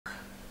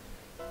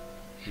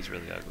He's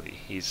really ugly.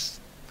 He's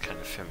kind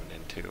of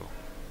feminine too.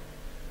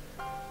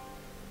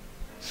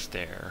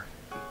 Stare.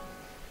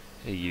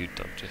 Hey, you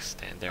don't just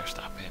stand there.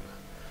 Stop him.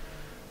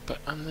 But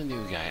I'm the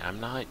new guy. I'm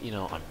not, you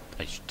know,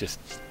 I just...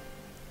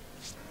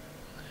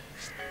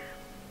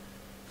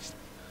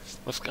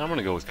 I'm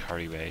gonna go with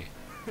Cardi Bay.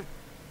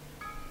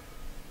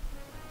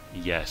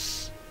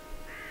 Yes.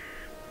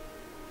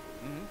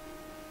 Mm-hmm.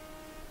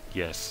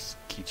 Yes,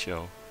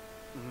 Kicho.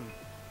 Mm-hmm.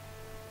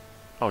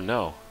 Oh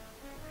no.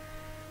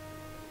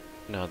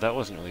 No, that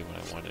wasn't really what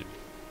I wanted.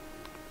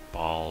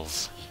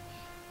 Balls.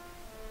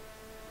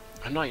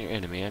 I'm not your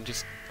enemy, I'm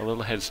just a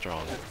little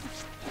headstrong.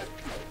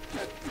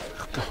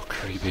 Oh,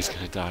 Karibe's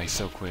gonna die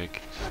so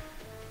quick.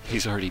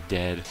 He's already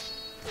dead.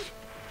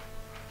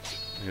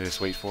 Look at this,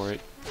 wait for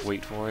it.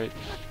 Wait for it.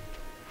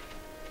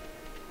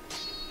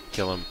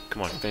 Kill him.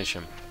 Come on, finish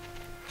him.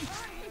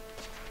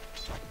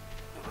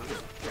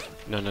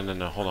 No, no, no,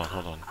 no, hold on,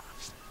 hold on.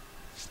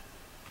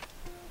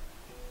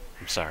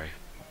 I'm sorry.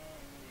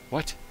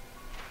 What?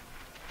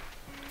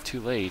 Too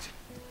late.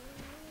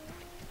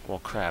 Well,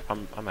 crap,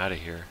 I'm out of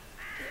here.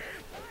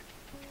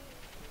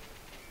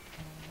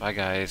 Bye,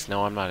 guys.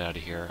 No, I'm not out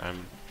of here.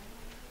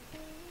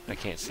 I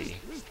can't see.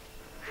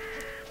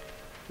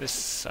 This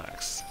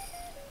sucks.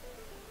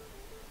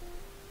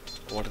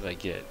 What did I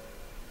get?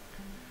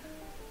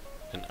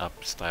 An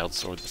up-styled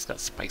sword that's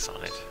got spice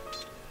on it.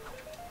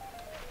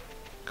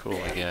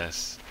 Cool, I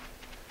guess.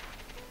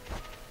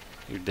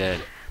 You're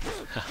dead.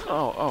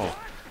 Oh.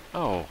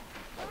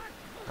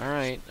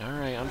 Alright,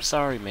 I'm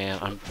sorry, man.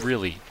 I'm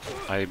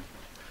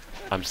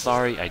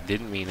sorry, I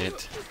didn't mean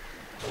it.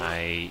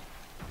 I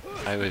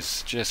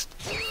was just...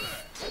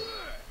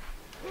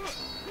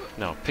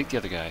 No, pick the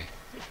other guy.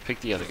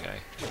 Pick the other guy.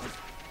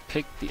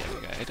 Pick the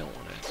other guy. I don't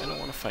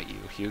wanna fight you.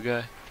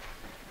 Hyuga?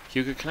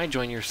 Hyuga, can I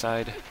join your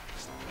side?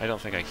 I don't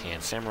think I can.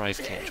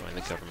 Samurais can't join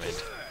the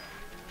government.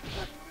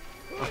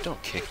 Oh,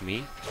 don't kick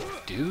me,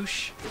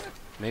 douche.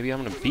 Maybe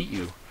I'm gonna beat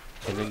you.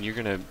 And then you're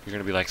gonna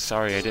be like,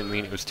 sorry, I didn't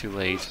mean it was too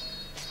late.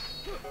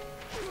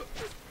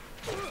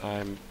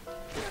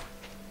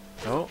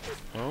 Oh.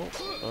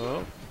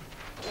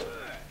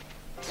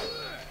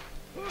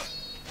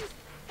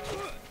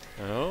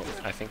 Oh,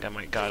 I think I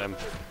might got him.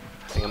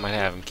 I think I might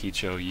have him,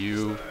 Kicho.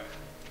 You,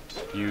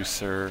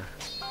 sir,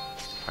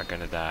 are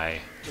gonna die.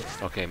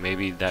 Okay,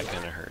 maybe that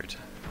kinda hurt.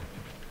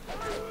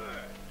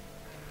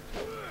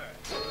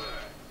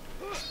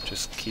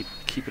 Just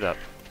keep it up.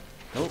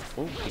 Oh,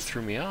 he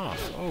threw me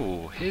off.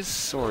 Oh, his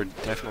sword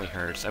definitely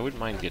hurts. I wouldn't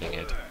mind getting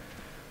it.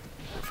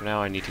 For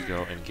now, I need to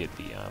go and get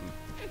the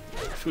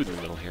food in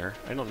the middle here.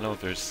 I don't know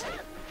if there's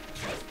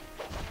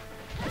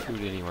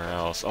food anywhere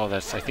else. Oh, I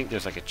think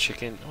there's like a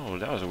chicken. Oh,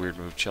 that was a weird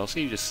move,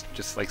 Chelsea. You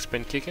just like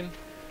spin kicking?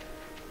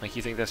 Like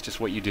you think that's just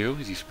what you do?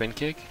 Is you spin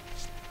kick?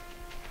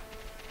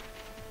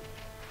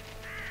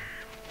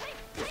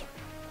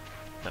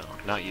 No,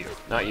 not you.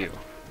 Not you.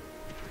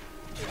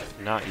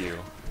 Not you.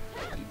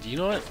 You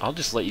know what? I'll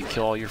just let you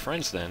kill all your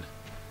friends then.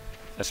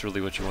 That's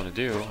really what you want to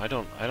do. I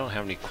don't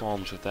have any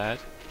qualms with that.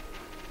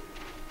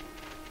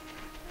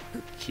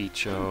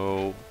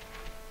 Kicho.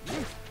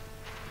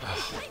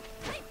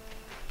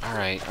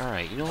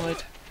 Alright, you know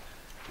what?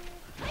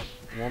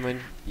 Woman,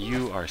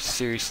 you are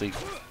seriously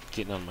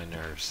getting on my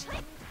nerves.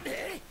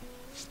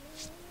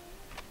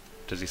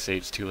 Does he say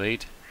it's too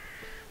late?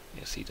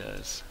 Yes, he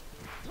does.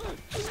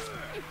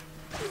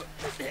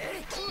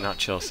 Not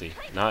Chelsea.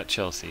 Not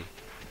Chelsea.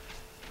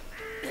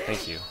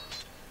 Thank you.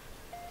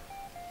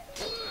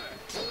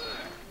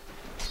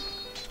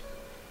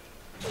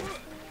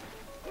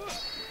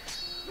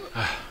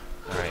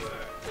 Alright.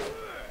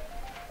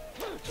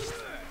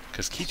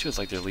 Because Kicho's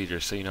like their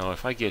leader, so you know,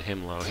 if I get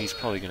him low, he's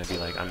probably going to be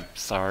like, I'm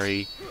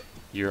sorry,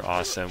 you're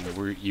awesome,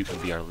 you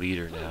can be our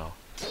leader now.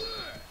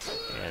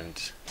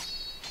 And...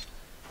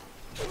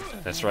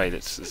 that's right,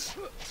 it's...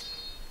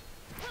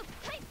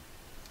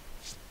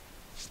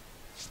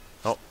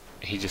 Oh,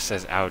 he just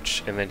says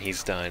ouch, and then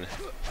he's done.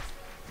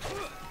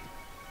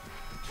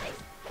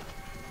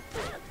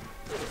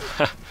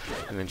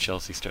 And then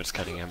Chelsea starts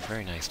cutting him.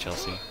 Very nice,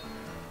 Chelsea.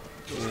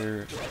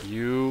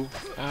 You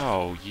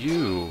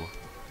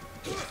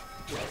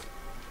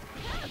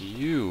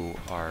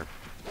are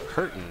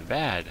hurting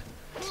bad.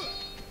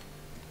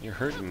 You're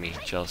hurting me,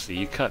 Chelsea.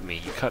 You cut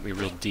me. You cut me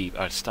real deep.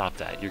 Stop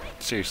that. You're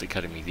seriously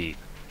cutting me deep.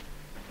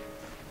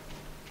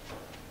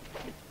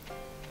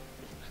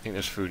 I think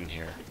there's food in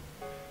here.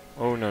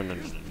 Oh, no,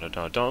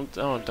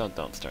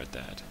 don't start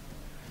that.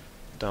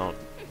 Don't.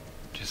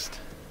 Just...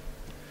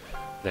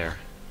 there.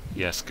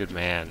 Yes, good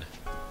man.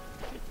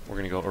 We're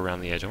gonna go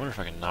around the edge. I wonder if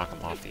I can knock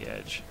him off the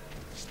edge.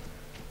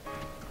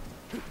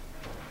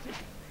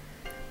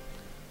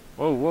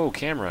 Whoa,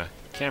 camera.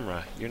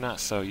 Camera,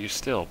 you're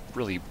still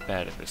really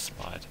bad at this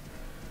spot.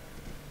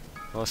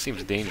 Well, it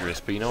seems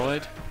dangerous, but you know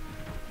what?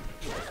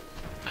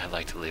 I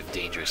like to live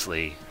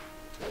dangerously.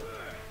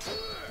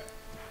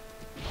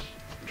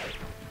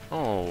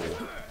 Oh.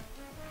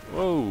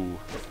 Whoa.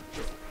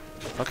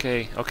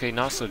 Okay,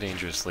 not so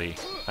dangerously.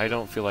 I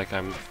don't feel like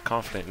I'm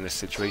confident in this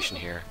situation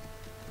here.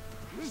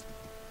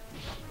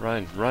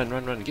 Run, run,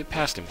 run, run. Get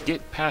past him.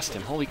 Get past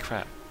him. Holy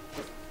crap.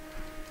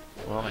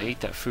 Well, I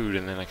ate that food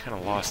and then I kind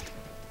of lost...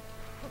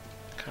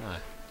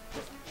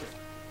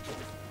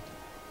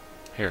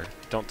 Here,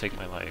 don't take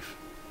my life.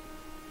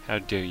 How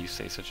dare you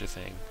say such a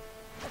thing?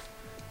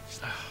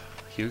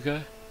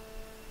 Hyuga?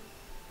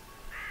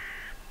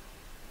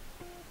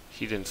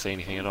 He didn't say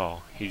anything at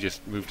all. He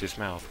just moved his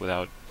mouth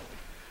without...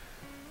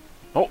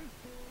 Oh!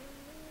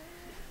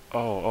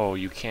 Oh,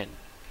 you can't...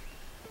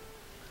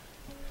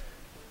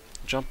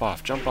 Jump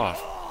off, jump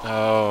off!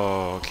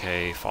 Oh,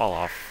 okay, fall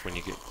off when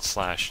you get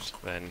slashed,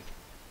 then...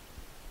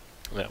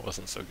 That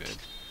wasn't so good.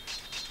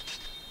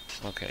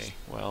 Okay,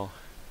 well...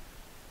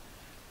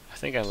 I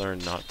think I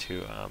learned not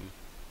to,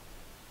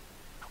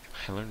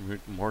 I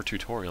learned more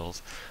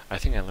tutorials. I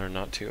think I learned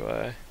not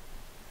to,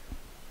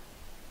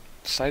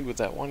 side with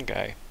that one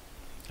guy.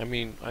 I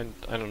mean, I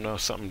don't know,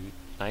 something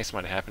nice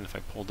might have happened if I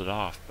pulled it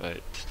off, but...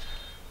 I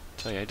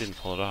tell you, I didn't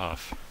pull it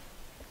off.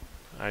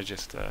 I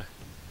just,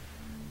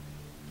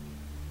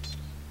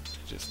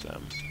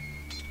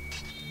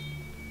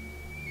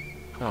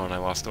 Oh, and I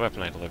lost the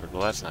weapon I delivered.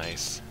 Well, that's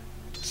nice.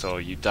 So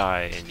you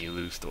die and you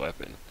lose the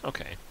weapon.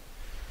 Okay.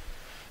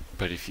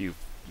 But if you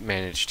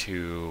manage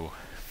to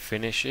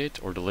finish it,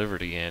 or deliver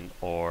it again,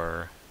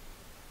 or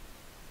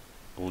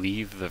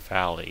leave the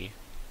valley,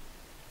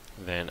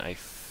 then I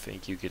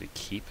think you get to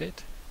keep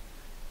it.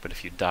 But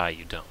if you die,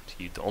 you don't.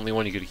 The only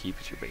one you get to keep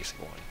is your basic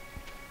one.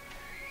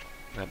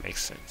 That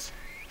makes sense.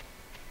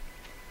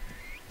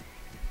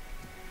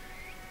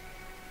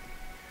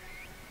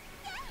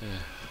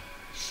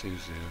 Suzu.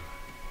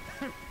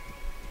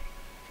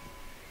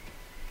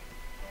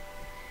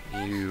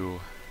 You...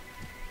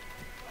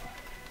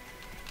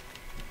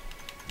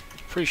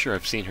 Pretty sure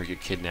I've seen her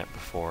get kidnapped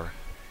before.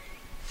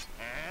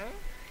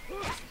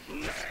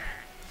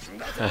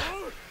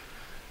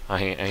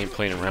 I ain't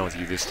playing around with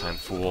you this time,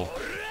 fool.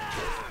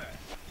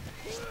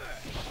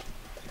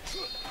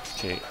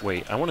 Okay,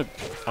 wait. I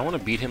wanna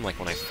beat him like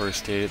when I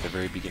first did at the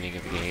very beginning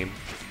of the game,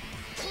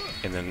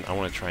 and then I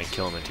wanna try and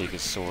kill him and take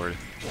his sword.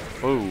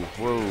 Whoa,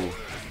 whoa.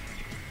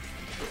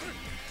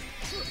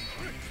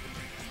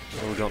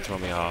 Oh, don't throw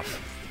me off.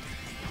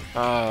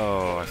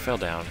 Oh, I fell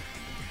down.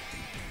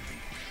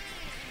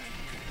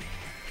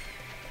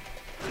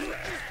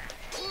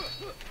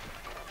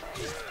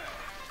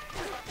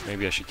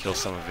 Maybe I should kill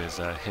some of his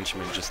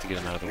henchmen just to get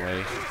him out of the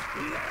way.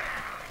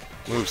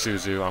 Move,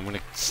 Suzu. I'm gonna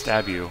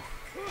stab you.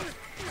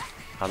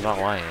 I'm not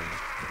lying.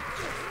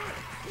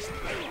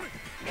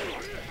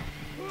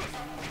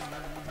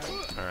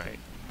 Alright.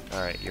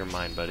 Alright, you're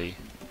mine, buddy.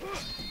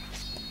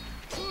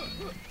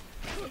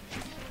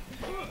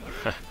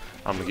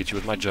 I'm gonna get you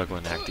with my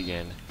juggling act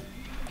again.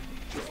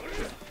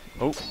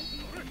 Oh.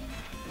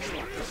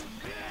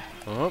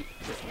 Up.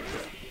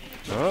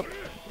 Up.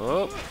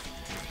 Up.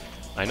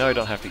 I know I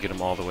don't have to get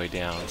them all the way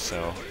down,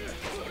 so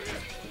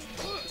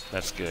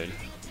that's good.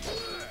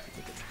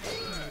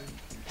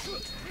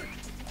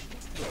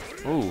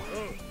 Ooh.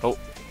 Oh.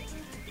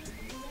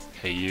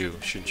 Hey you,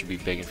 shouldn't you be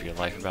begging for your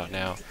life about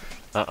now?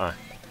 Uh-uh.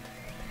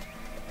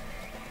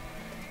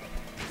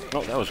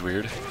 Oh, that was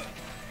weird.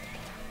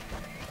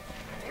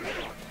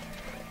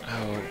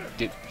 Oh,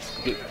 get,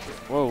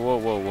 whoa, whoa,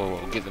 whoa, whoa,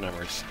 whoa, get the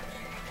numbers.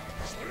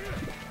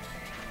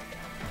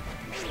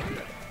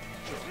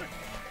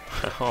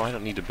 Oh, I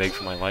don't need to beg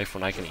for my life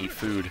when I can eat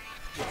food.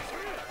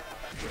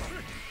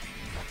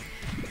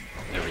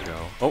 There we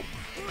go. Oh,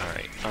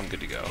 alright, I'm good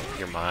to go.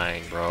 You're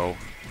mine, bro.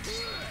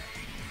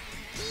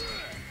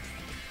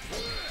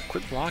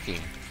 Quit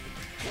blocking.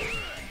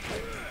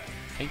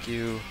 Thank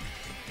you.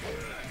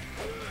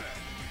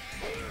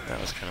 That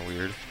was kind of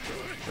weird.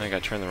 And I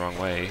got turned the wrong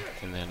way,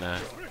 and then,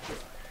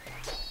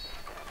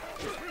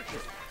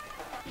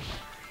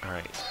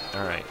 Alright,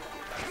 alright.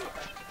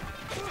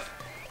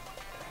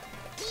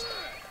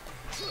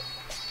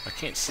 I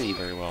can't see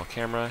very well.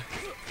 Camera,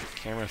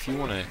 if you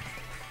wanna...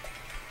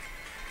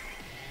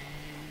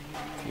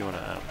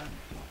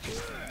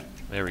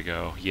 There we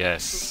go.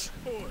 Yes.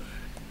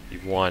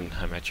 You've won.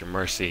 I'm at your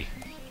mercy.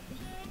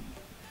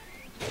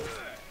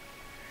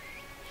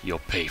 You'll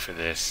pay for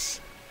this.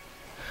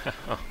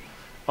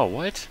 Oh,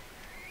 what?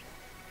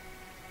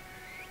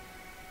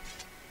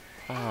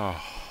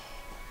 Oh.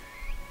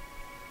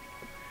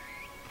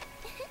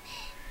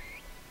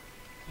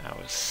 That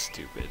was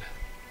stupid.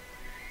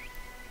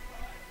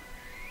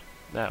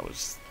 That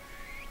was...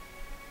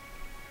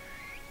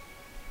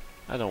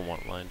 I don't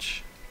want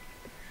lunch.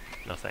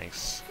 No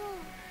thanks.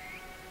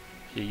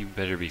 Yeah, you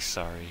better be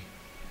sorry.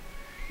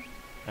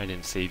 I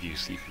didn't save you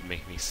so you could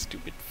make me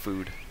stupid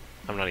food.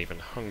 I'm not even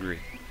hungry.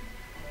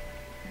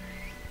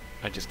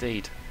 I just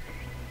ate.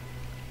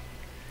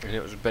 And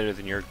it was better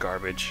than your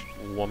garbage,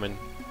 woman.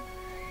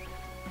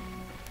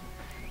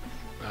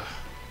 Ugh.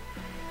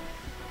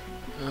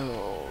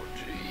 Oh,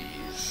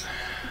 jeez.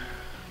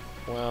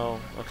 Well,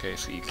 okay,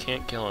 so you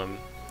can't kill him,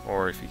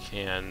 or if you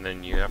can,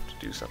 then you have to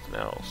do something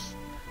else.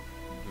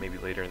 Maybe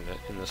later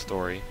in the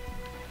story.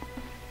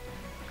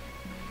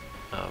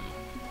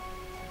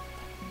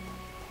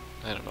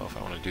 I don't know if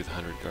I want to do the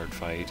 100 guard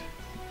fight.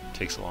 It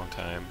takes a long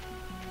time.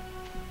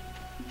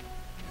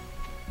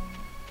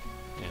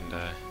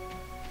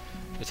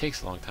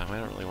 takes a long time. I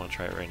don't really want to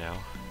try it right now.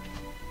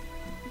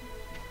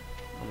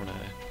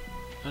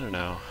 I don't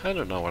know. I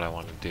don't know what I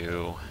want to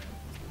do.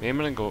 Maybe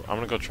I'm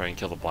gonna go try and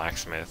kill the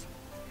blacksmith.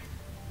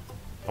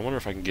 I wonder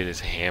if I can get his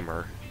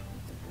hammer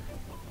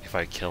if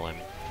I kill him.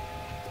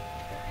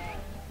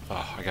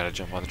 Oh, I gotta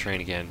jump on the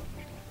train again.